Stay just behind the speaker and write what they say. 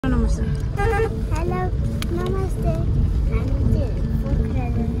नमस्ते। हेलो नमस्ते।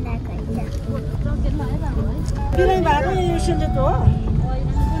 किन भएको यो सेन्टर हो?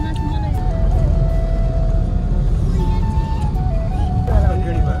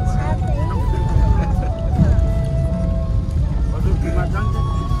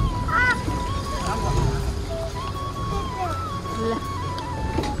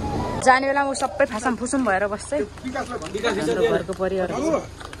 जाने बेला म सबै फासम फुसुम भएर बस्छ है घरको परिवार।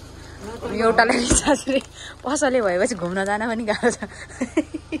 एउटालाई इच्छा पसले भएपछि घुम्न जान पनि गाह्रो छ।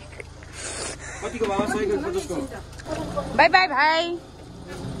 बाई बाई भाइ।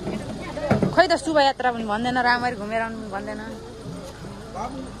 खोइ त शुभ यात्रा पनि भन्दैन, राम्ररी घुमेर आउनु पनि भन्दैन।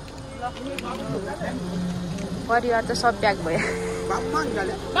 परिवार त सब प्याक भयो।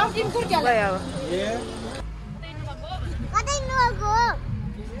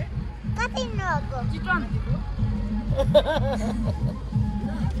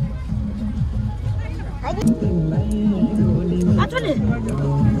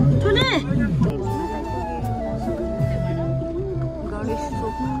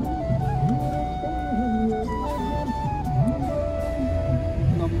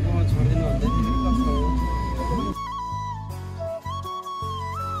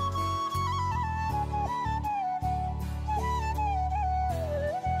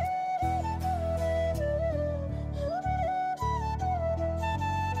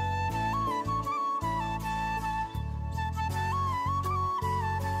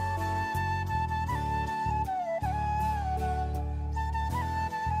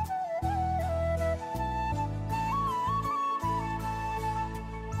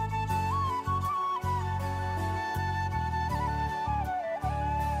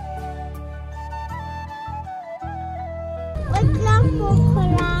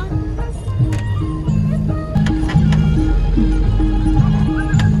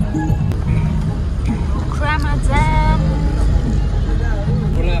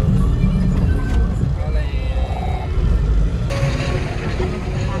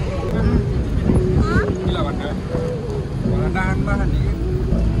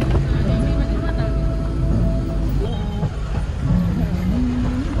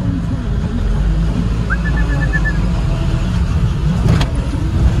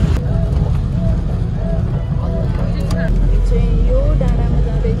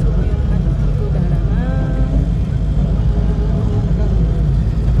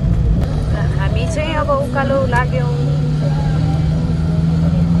 उकालो लाग्यौं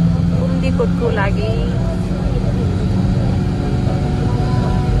उम्दीकोटको लागि।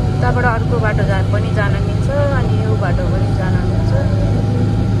 उताबाट अर्को बाटो पनि जान मिल्छ अनि यो बाटो पनि जान मिल्छ।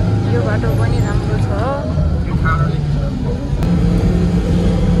 यो बाटो पनि राम्रो छ।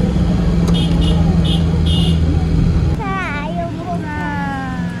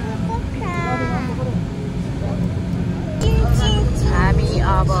 हामी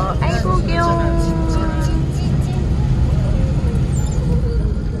अब आइपुग्यौं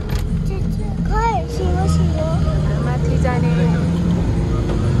माथि जाने।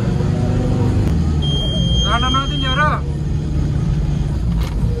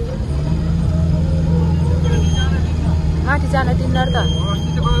 माथि जान तिनीहरू त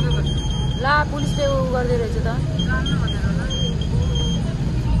ला पुलिसले उ गर्दै रहेछ त।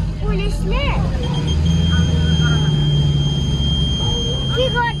 पुलिसले के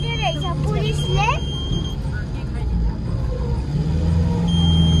गर्दै रहेछ? पुलिसले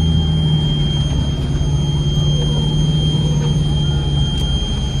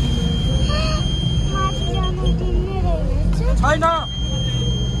छैन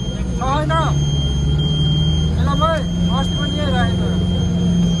छैन अस्ति पनि यही राखेको,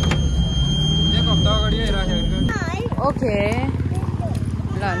 एक हप्ता अगाडि यही राखेको। ओके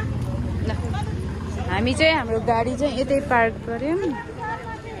ल ल हामी चाहिँ हाम्रो गाडी चाहिँ यतै पार्क गऱ्यौँ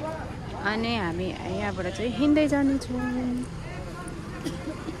अनि हामी यहाँबाट चाहिँ हिँड्दै जानेछौँ।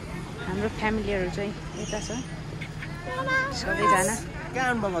 हाम्रो फ्यामिलीहरू चाहिँ यता छ सबैजना।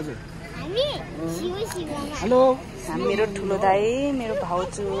 हेलो मेरो ठुलो दाई, मेरो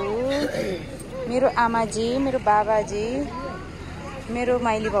भाउजू, मेरो आमाजी, मेरो बाबाजी, मेरो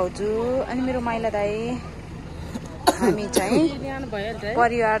माइली भाउजू अनि मेरो माइला दाई। हामी चाहिँ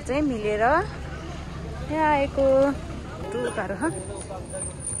परिवार चाहिँ मिलेर यहाँ आएको। टुकाहरू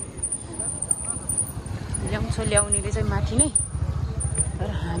ल्याउँछ ल्याउनेले चाहिँ माथि नै, तर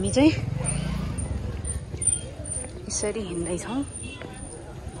हामी चाहिँ यसरी हिँड्दैछौँ।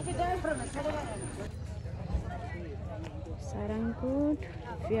 सारङकोट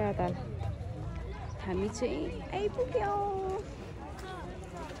फ्याताल हामी चाहिँ आइपुग्यौँ।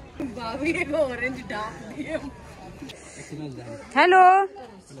 Hello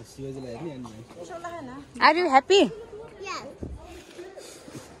are you happy Yes.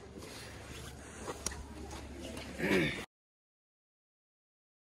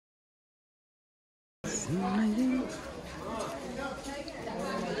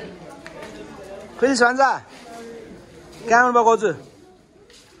 Kuilis भन्छ कहाँ आउनु भएको हजुर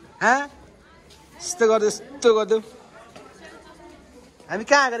यस्तो गर्दै यस्तो गर्दै हामी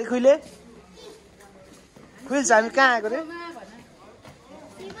कहाँ आएको रे खुइले खुइल्स हामी कहाँ आएको रे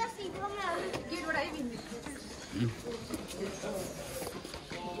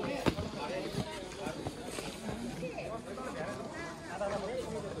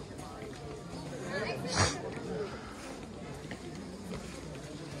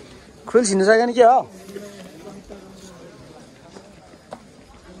खुइल्स हिँड्नु सक्यो नि के हो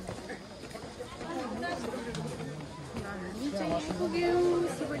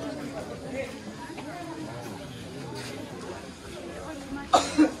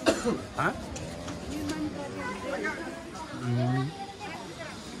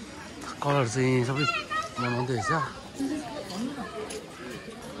कलर चाहिँ सबै बनाउँदै रहेछ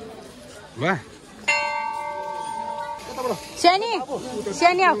ल सानी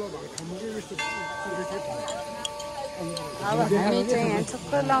सानी अब हामी चाहिँ यहाँ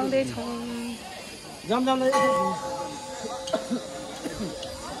चक्कर लाउँदैछौँ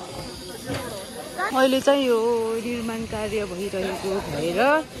अहिले चाहिँ यो निर्माण कार्य भइरहेको भएर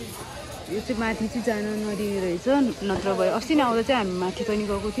यो चाहिँ माथि चाहिँ जान नदिने रहेछ नत्र भए अस्ति नै आउँदा चाहिँ हामी माथि पनि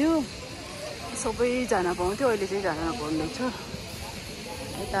गएको थियो सबै जान पाउँथ्यो अहिले चाहिँ जान नपाउँदैछ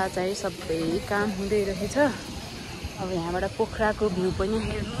यता चाहिँ सबै काम हुँदै रहेछ अब यहाँबाट पोखराको भ्यू पनि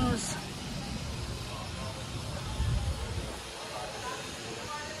हेर्नुहोस्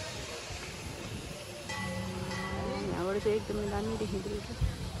यहाँबाट चाहिँ एकदमै दामी देखिँदो रहेछ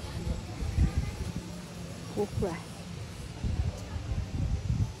पोखरा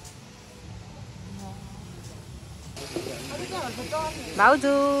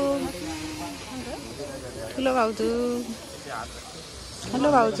भाउजू ठुलो भाउजू हेलो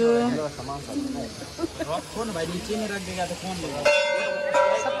भाउजू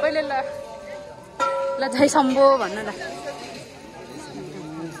सबैले ल जय शम्भु भन्नु ल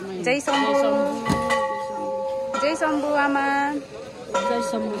जय शम्भु जय शम्भु आमा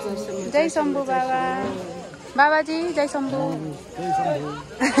जय शम्भु बाबा बाबाजी जय शम्भु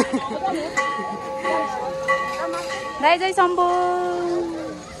दाइ जय शम्भु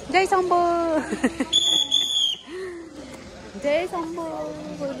जय शम्भु जय शम्भु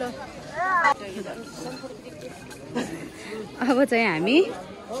अब चाहिँ हामी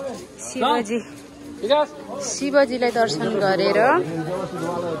शिवजीलाई दर्शन गरेर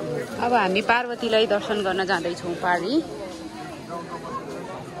अब हामी पार्वतीलाई दर्शन गर्न जाँदैछौँ पारी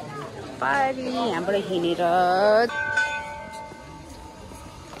यहाँबाट हिँडेर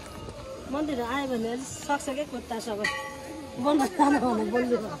मन्दिर आयो भने सक्छ क्या खुट्टा सबै बोल्न जानु भने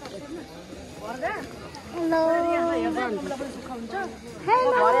बोल्नु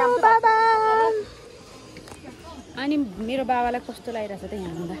हेलो बाबा अनि मेरो बाबालाई कस्तो लागिरहेछ त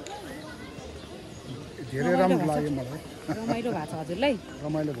यहाँ हुँदा धेरै राम्रो लाग्यो मलाई रमाइलो भएको छ हजुरलाई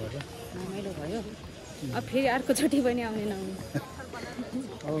रमाइलो भयो अब फेरि अर्कोचोटि पनि आउने नआउने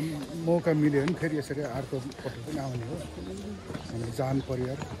अब मौका मिल्यो भने फेरि यसरी अर्को पटक पनि आउने हो हामीले जान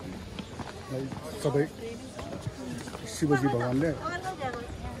परिवार सबै शिवजी भगवान्ले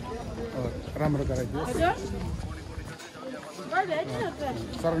राम्रो गराइदियो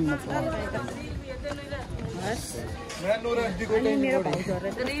शरणमा अनि मेरो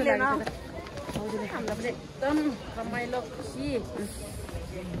भाउजूहरूलाई कस्तो लाग्यो एकदम रमाइलो खुसी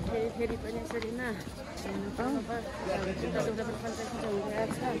फेरि पनि यसरी न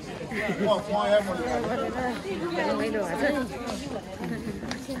रमाइलो भएको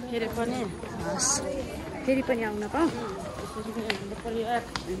छ फेरि पनि आउन पाऊँ परिवार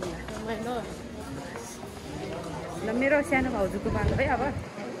रमाइलो ल मेरो सानो भाउजूको बाटो है अब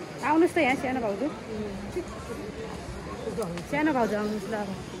आउनुहोस् त यहाँ सानो भाउजू आउनुहोस् ल अब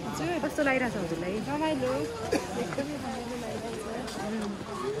कस्तो लागिरहेछ हजुरलाई रमाइलो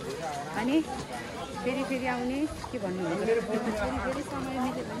अनि फेरि आउने के भन्नुहुन्छ फेरि समय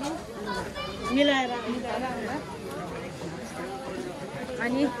मिल्यो भने मिलाएर आउँदा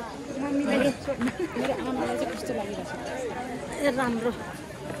अनि मेरो आमालाई चाहिँ कस्तो लागिरहेछ ए राम्रो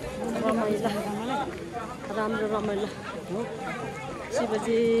रमाइलो हो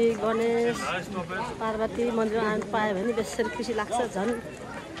शिवजी गणेश पार्वती मन्दिर आउनु पायो भने बेसरी खुसी लाग्छ झन्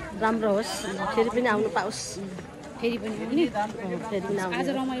राम्रो होस् फेरि पनि आउनु पाओस् फेरि पनि आउने आज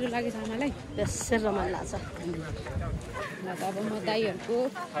रमाइलो लागेछ आमालाई बेसरी रमाइलो लाग्छ ल त अब म दाइहरूको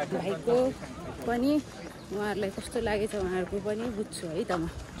भाइको पनि उहाँहरूलाई कस्तो लागेछ उहाँहरूको पनि बुझ्छु है त म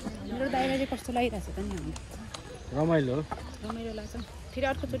मेरो दाइलाई चाहिँ कस्तो लागिरहेछ त नि हामी रमाइलो लाग्छ फेरि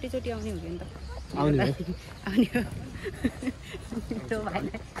अर्कोचोटि आउने हुने नि त आउने हो मेरो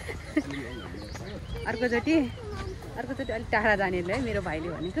भाइलाई अर्कोचोटि अलिक टाढा जानेले है मेरो भाइले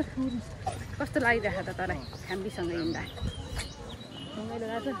भनेको कस्तो लागिरहेछ त तँलाई फ्यामिलीसँग हिँड्दा रमाइलो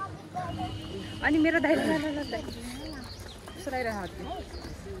लाग्छ अनि मेरो दाइलाई कस्तो लागिरहेछ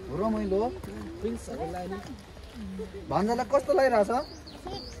रमाइलो भान्जालाई कस्तो लागिरहेछ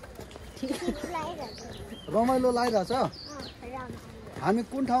रमाइलो लागिरहेछ हामी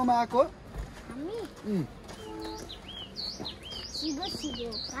कुन ठाउँमा आएको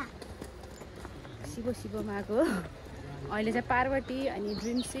शिवमा आएको अहिले चाहिँ पार्वती अनि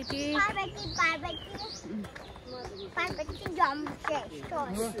ड्रिम सिटी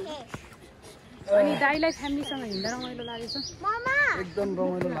अनि दाइलाई फ्यामिलीसँग हिँड्दा रमाइलो लागेछ एकदम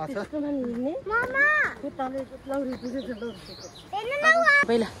रमाइलो लाग्छ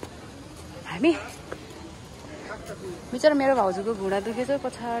पहिला हामी बिचरा मेरो भाउजूको घुँडा दुखेछ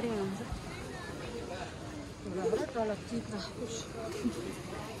पछाडि हुनुहुन्छ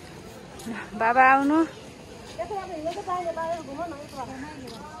बाबा आउनु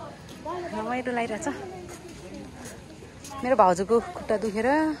रमाइलो लागिरहेछ मेरो भाउजूको खुट्टा दुखेर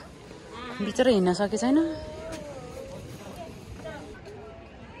बिचरा हिँड्न सके छैन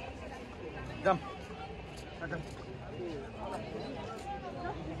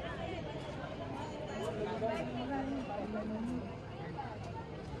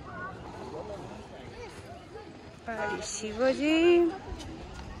शिवजी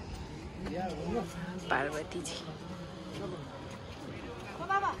पार्वतीजी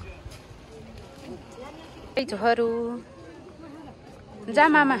छोहरू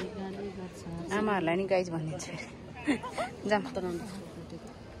जाम आमाहरूलाई नि गाइज भनिदिन्छु जाम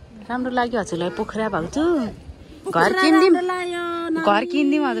राम्रो लाग्यो हजुरलाई पोखरा भाउजू घर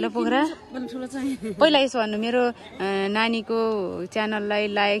किनिदिउँ हजुरलाई पोखरा पहिला यसो भन्नु मेरो नानीको च्यानललाई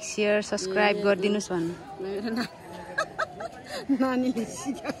लाइक सेयर सब्सक्राइब गरिदिनुहोस् भन्नु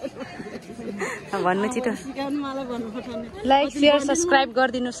भन्नु छिटो लाइक सेयर सब्सक्राइब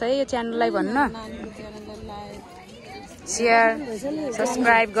गरिदिनुहोस् है यो च्यानललाई भन्नु सेयर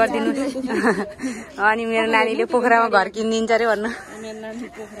सब्सक्राइब गरिदिनुहोस् अनि मेरो नानीले पोखरामा घर किनिदिन्छ अरे भन्नु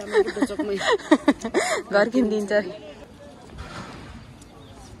घर किनिदिन्छ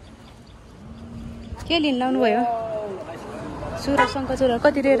के लिनु लाउनु भयो सुरा शङ्खचुरा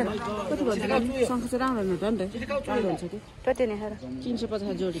कति रेट कति भन्छ शङ्खचुरा राम्रो हुन्छ नि त चाल हुन्छ त्यो कति नि सर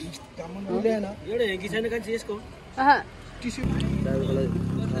 350 जोडी एउटा हेकी छैन कान्छी यसको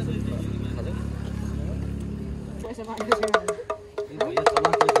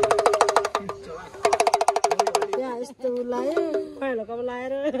त्यहाँ यस्तो लायो पहिलो कब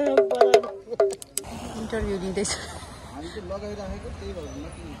लाएर इन्टरभ्यू दिँदैछ लगाइराखेको त्यही भएर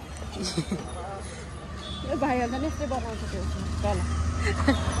भाइहरूले पनि यस्तै बनाउँछ त्यो तल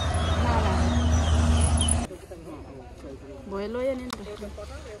भयो लयो नि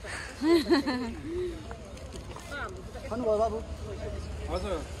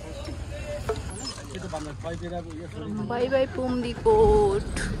बाई बाई पुम्दीकोट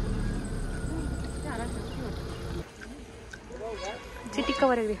चिटिक्क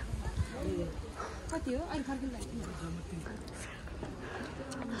गरेको कति हो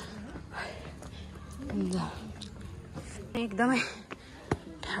एकदमै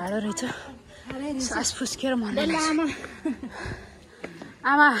ठाडो रहेछ सास फुस्केर मन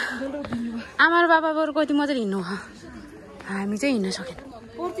आमा र बाबा बरु कति मजाले हिँड्नु हो हामी चाहिँ हिँड्न सकेन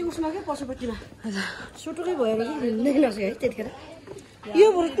पर्ति उसमा क्या पशुपतिमा सुटुकै भयो कि हिँड्नै नसक्यो है त्यतिखेर यो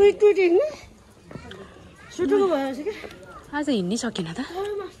बरु टुइट हिँड्ने सुटुको भएछ क्या आज हिँड्नै सकेन त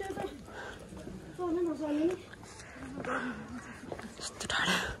यस्तो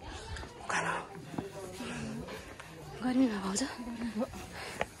ठाडो उकालो गर्मीमा भाउजू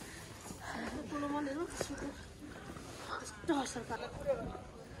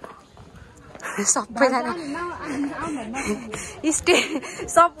सबैजना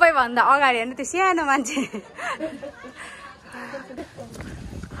सबैभन्दा अगाडि होइन त्यो सानो मान्छे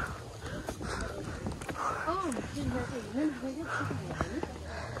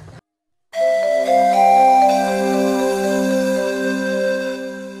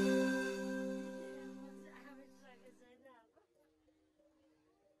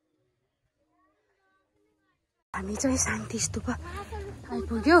हामी चाहिँ शान्ति स्तूप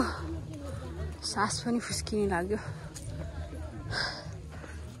आइपुग्यो सास पनि फुस्किने लाग्यो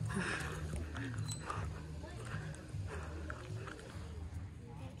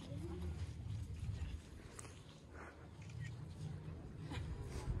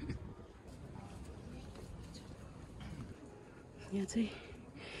यहाँ चाहिँ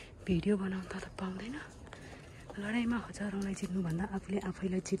भिडियो बनाउन त पाउँदैन। लडाइँमा हजारौँलाई जित्नुभन्दा आफूले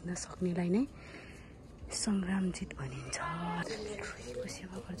आफैलाई जित्न सक्नेलाई नै सङ्ग्रामजित भनिन्छ। को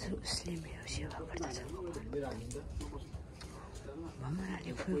सेवा गर्छु उसले मेरो सेवा गर्दछ।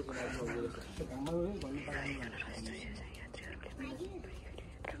 भमराले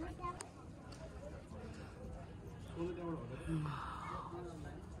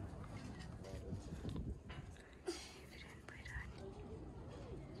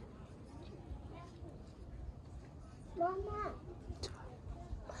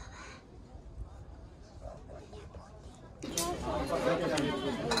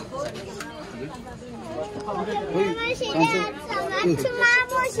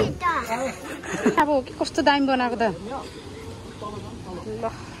अब के कस्तो दामी बनाएको त। ल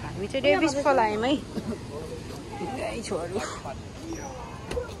हामी चाहिँ डेभिस फल आयौँ है। गाई छोडु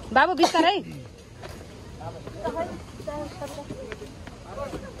बाबु बिस्तारै।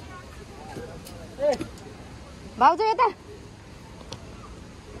 भाउजू यता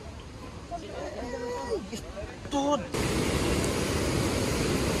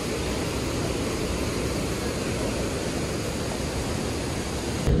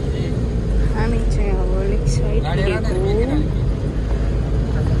हामी चाहिँ अब लेक साइड पुगेको।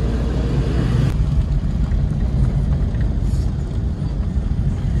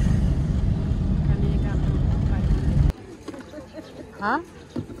 हाँ